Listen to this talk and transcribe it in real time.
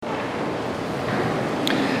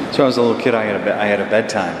So I was a little kid, I had a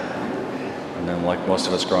bedtime. And then like most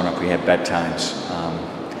of us growing up, we had bedtimes.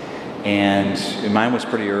 And mine was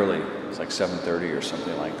pretty early. It was like 7:30 or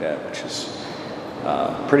something like that, which is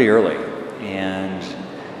pretty early. And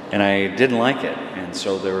I didn't like it. And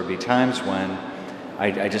so there would be times when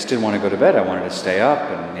I just didn't want to go to bed. I wanted to stay up,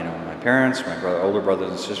 and my parents, my older brothers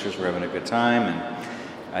and sisters were having a good time,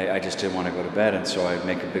 and I just didn't want to go to bed. And so I'd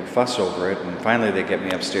make a big fuss over it. And finally they'd get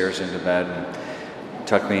me upstairs into bed and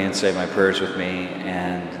tuck me in, say my prayers with me,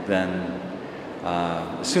 and then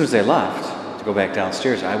as soon as they left to go back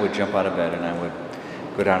downstairs, I would jump out of bed and I would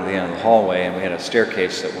go down to the end of the hallway, and we had a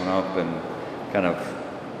staircase that went up and kind of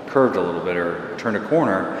curved a little bit or turned a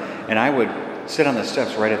corner, and I would sit on the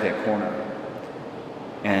steps right at that corner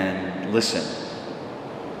and listen,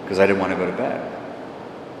 because I didn't want to go to bed.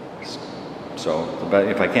 So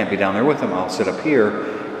if I can't be down there with them, I'll sit up here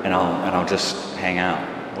and I'll just hang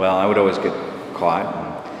out. Well, I would always get caught,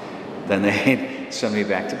 and then they'd send me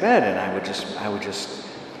back to bed, and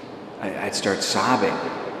I'd start sobbing,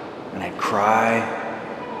 and I'd cry,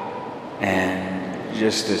 and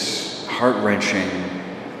just this heart-wrenching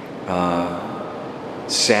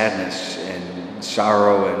sadness and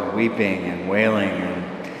sorrow and weeping and wailing and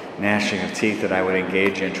gnashing of teeth that I would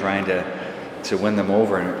engage in, trying to win them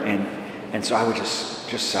over, and so I would just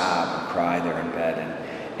sob and cry there in bed,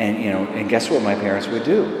 and guess what my parents would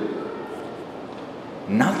do?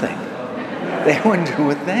 Nothing. They wouldn't do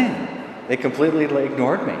a thing. They completely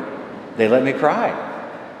ignored me. They let me cry.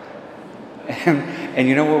 And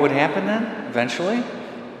you know what would happen then? Eventually,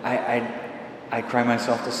 I'd cry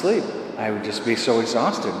myself to sleep. I would just be so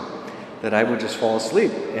exhausted that I would just fall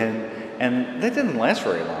asleep. And that didn't last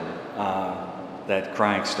very long, that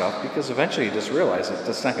crying stuff, because eventually you just realize that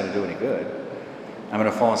that's not going to do any good. I'm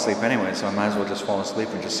going to fall asleep anyway, so I might as well just fall asleep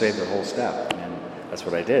and just save the whole step. And that's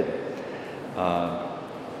what I did.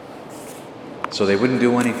 So they wouldn't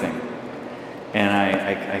do anything. And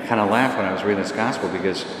I kind of laughed when I was reading this gospel,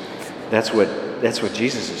 because that's what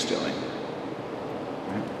Jesus is doing.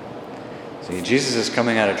 Right? See, Jesus is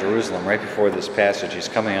coming out of Jerusalem. Right before this passage, he's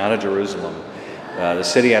coming out of Jerusalem, the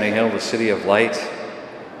city on a hill, the city of light,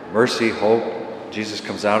 mercy, hope. Jesus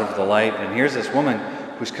comes out of the light, and here's this woman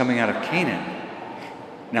who's coming out of Canaan.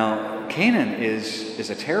 Now, Canaan is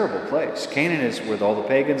a terrible place. Canaan is where all the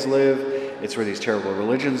pagans live. It's where these terrible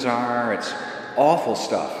religions are. It's awful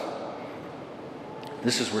stuff.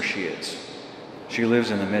 This is where she is. She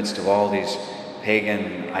lives in the midst of all these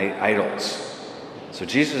pagan idols. So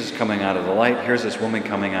Jesus is coming out of the light. Here's this woman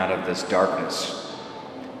coming out of this darkness.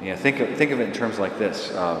 Think of it in terms like this.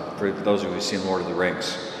 For those of you who've seen Lord of the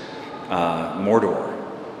Rings, Mordor.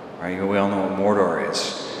 Right? We all know what Mordor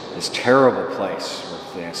is. This terrible place with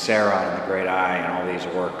Sauron and the Great Eye and all these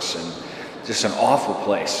orcs, and just an awful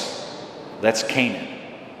place. That's Canaan.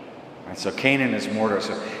 Right, so Canaan is Mordor.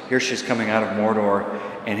 So here she's coming out of Mordor,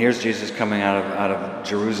 and here's Jesus coming out of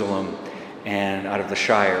Jerusalem and out of the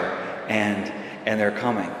Shire, and they're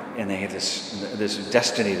coming, and they have this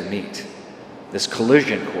destiny to meet. This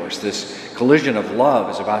collision course, this collision of love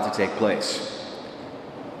is about to take place.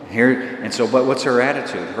 But what's her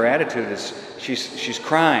attitude? Her attitude is she's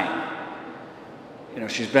crying.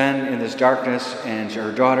 She's been in this darkness, and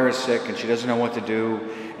her daughter is sick, and she doesn't know what to do,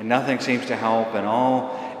 and nothing seems to help,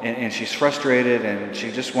 and she's frustrated, and she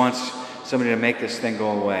just wants somebody to make this thing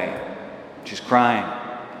go away. She's crying.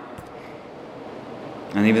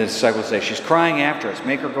 And even the disciples say, she's crying after us,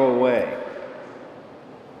 make her go away.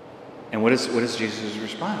 And what is Jesus'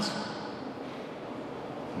 response?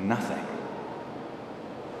 Nothing.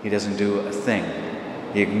 He doesn't do a thing.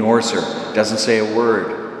 He ignores her, doesn't say a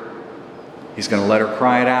word. He's going to let her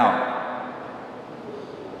cry it out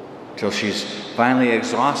till she's finally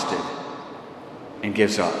exhausted and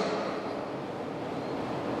gives up.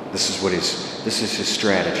 This is his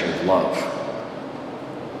strategy of love.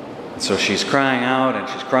 And so she's crying out, and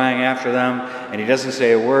she's crying after them, and he doesn't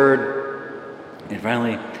say a word. And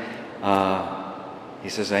finally, he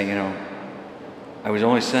says, I was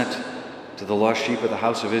only sent to the lost sheep of the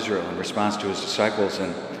house of Israel, in response to his disciples.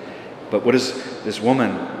 But what is this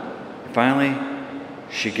woman? Finally,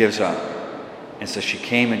 she gives up, and so she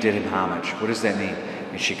came and did him homage. What does that mean?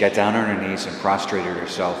 And she got down on her knees and prostrated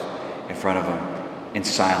herself in front of him in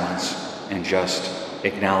silence, and just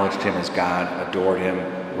acknowledged him as God, adored him,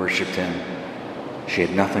 worshipped him. She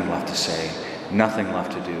had nothing left to say, nothing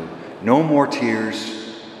left to do. No more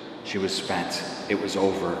tears. She was spent. It was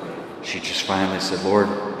over. She just finally said, Lord,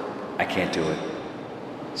 I can't do it.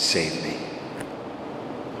 Save me.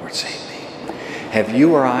 Lord, save me. Have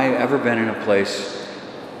you or I ever been in a place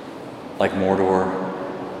like Mordor,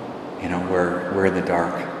 where we're in the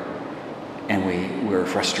dark, and we're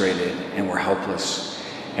frustrated and we're helpless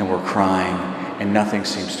and we're crying and nothing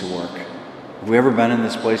seems to work. Have we ever been in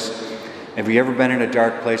this place? Have you ever been in a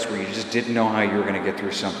dark place where you just didn't know how you were going to get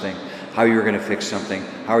through something, how you were going to fix something,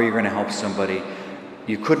 how are you going to help somebody?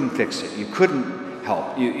 You couldn't fix it. You couldn't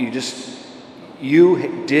help. You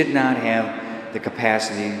did not have the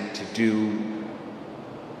capacity to do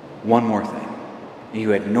one more thing. You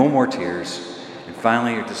had no more tears. And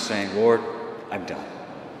finally you're just saying, Lord, I'm done.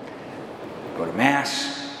 I go to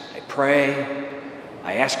Mass. I pray.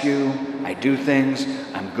 I ask you. I do things.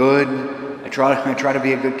 I'm good. I try to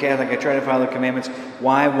be a good Catholic. I try to follow the commandments.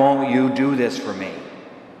 Why won't you do this for me?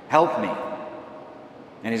 Help me.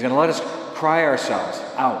 And he's going to let us cry ourselves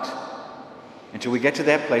out until we get to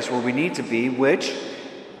that place where we need to be, which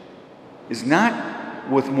is not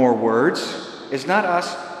with more words. It's not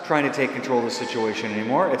us trying to take control of the situation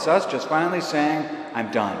anymore. It's us just finally saying,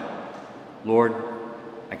 I'm done. Lord,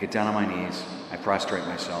 I get down on my knees. I prostrate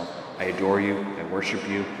myself. I adore you. I worship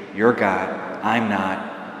you. You're God. I'm not.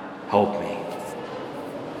 Help me.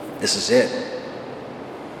 This is it.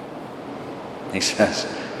 He says,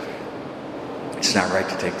 it's not right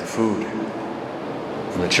to take the food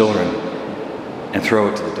from the children and throw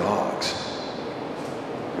it to the dogs.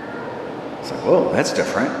 It's like, whoa, that's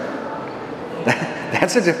different.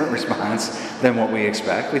 That's a different response than what we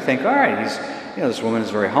expect. We think, all right, this woman is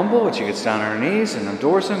very humble, and she gets down on her knees and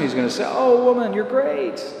adores him. He's going to say, oh, woman, you're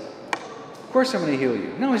great. Of course I'm going to heal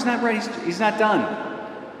you. No, he's not right. He's not done.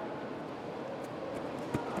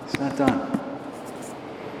 He's not done.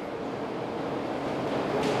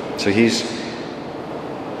 So he's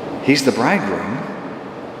the bridegroom,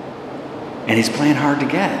 and he's playing hard to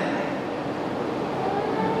get.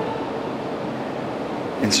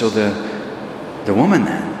 And so the woman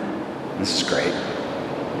then, this is great,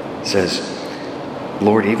 says,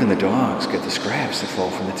 Lord, even the dogs get the scraps that fall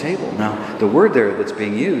from the table. Now, the word there that's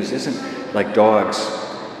being used isn't like dogs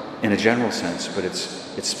in a general sense, but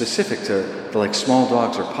it's specific to like small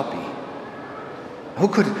dogs or puppy.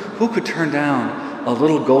 Who could turn down a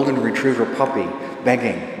little golden retriever puppy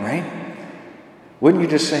begging, right? Wouldn't you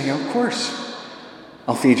just say, of course,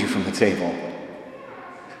 I'll feed you from the table.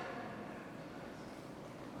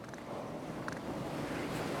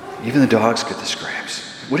 Even the dogs get the scraps.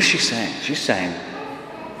 What is she saying? She's saying,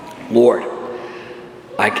 Lord,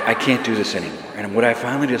 I can't do this anymore. And what I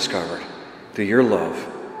finally discovered through your love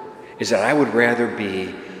is that I would rather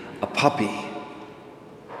be a puppy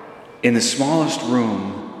in the smallest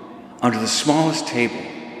room, under the smallest table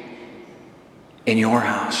in your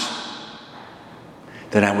house,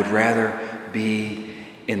 than I would rather be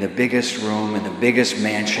in the biggest room, in the biggest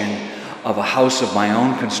mansion of a house of my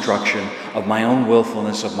own construction, of my own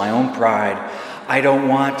willfulness, of my own pride. I don't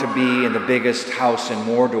want to be in the biggest house in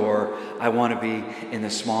Mordor. I want to be in the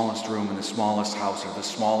smallest room, in the smallest house, or the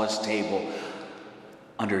smallest table,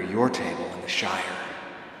 under your table in the Shire.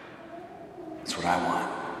 That's what I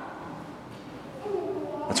want.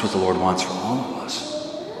 That's what the Lord wants for all of us.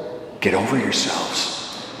 Get over yourselves.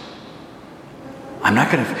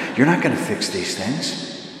 You're not going to fix these things.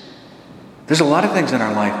 There's a lot of things in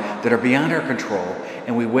our life that are beyond our control,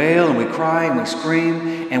 and we wail and we cry and we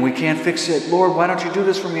scream and we can't fix it. Lord, why don't you do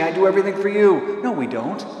this for me? I do everything for you. No, we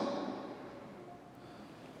don't.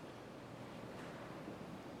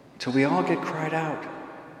 Till we all get cried out.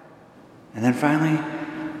 And then finally,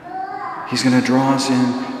 he's going to draw us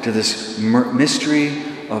into this mystery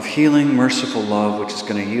of healing, merciful love, which is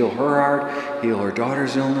going to heal her heart, heal her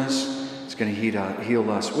daughter's illness. It's going to heal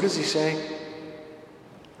us. What does he say?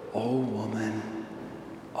 Oh, woman.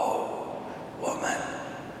 Oh, woman.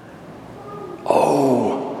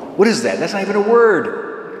 Oh. What is that? That's not even a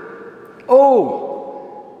word.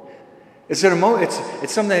 Oh. It's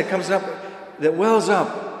something that comes up, that wells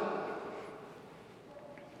up.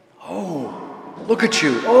 Oh, look at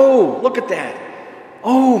you. Oh, look at that.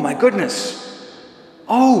 Oh, my goodness.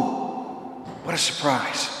 Oh, what a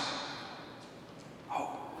surprise. Oh.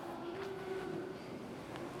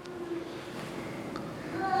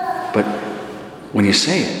 But when you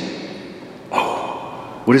say it,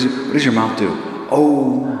 oh, what does your mouth do?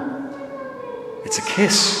 Oh, it's a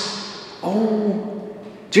kiss. Oh,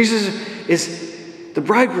 Jesus is the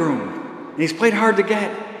bridegroom, and he's played hard to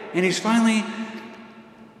get, and he's finally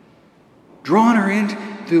drawn her in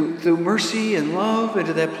through mercy and love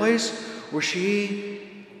into that place where she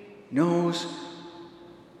knows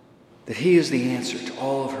that he is the answer to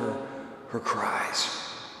all of her cries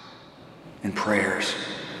and prayers.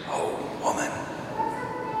 Oh, woman.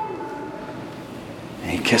 And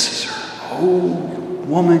he kisses her. Oh,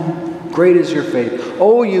 woman, great is your faith.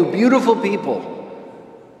 Oh, you beautiful people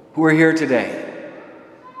who are here today.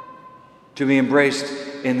 to be embraced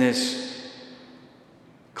in this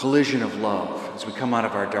collision of love as we come out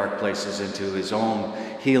of our dark places into his own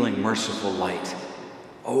healing, merciful light.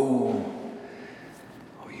 Oh,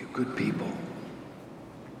 you good people.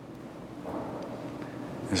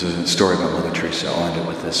 This is a story about Mother Teresa. I'll end it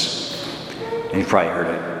with this. And you've probably heard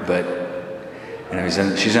it, but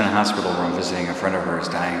she's in a hospital room visiting a friend of hers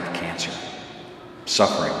dying of cancer,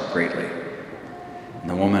 suffering greatly. And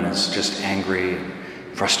the woman is just angry and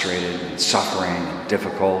frustrated and suffering and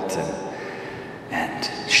difficult, and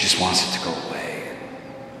she just wants it to go away.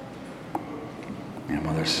 And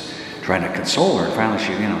Mother's trying to console her, and finally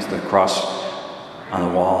she, it's the cross on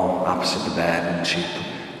the wall opposite the bed, and she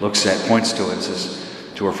points to it and says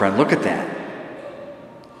to her friend, "Look at that.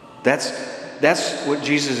 That's what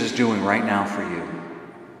Jesus is doing right now for you.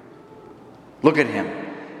 Look at him.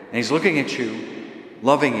 And he's looking at you,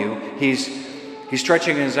 loving you. He's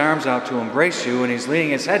stretching his arms out to embrace you, and he's leaning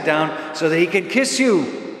his head down so that he can kiss you."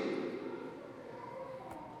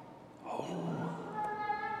 Oh,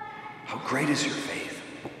 how great is your faith.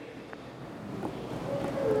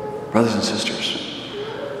 Brothers and sisters,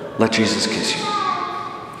 let Jesus kiss you.